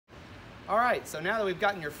All right, so now that we've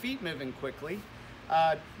gotten your feet moving quickly,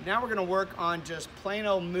 now we're gonna work on just plain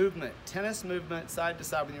old movement, tennis movement, side to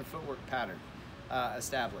side with your footwork pattern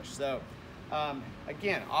established. So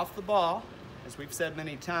again, off the ball, as we've said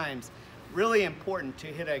many times, really important to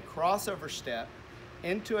hit a crossover step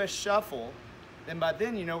into a shuffle. Then by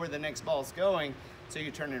then you know where the next ball is going, so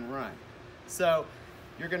you turn and run. So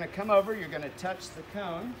you're gonna come over, you're gonna touch the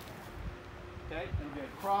cone, okay, and do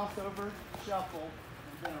a crossover, shuffle,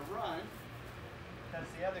 and then a run, touch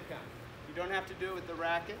the other cone. You don't have to do it with the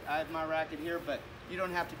racket. I have my racket here, but you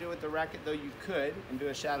don't have to do it with the racket, though you could, and do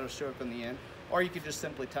a shadow stroke on the end, or you could just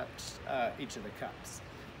simply touch each of the cups.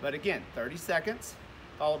 But again, 30 seconds,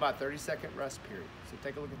 followed by a 30-second rest period. So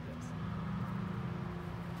take a look at this.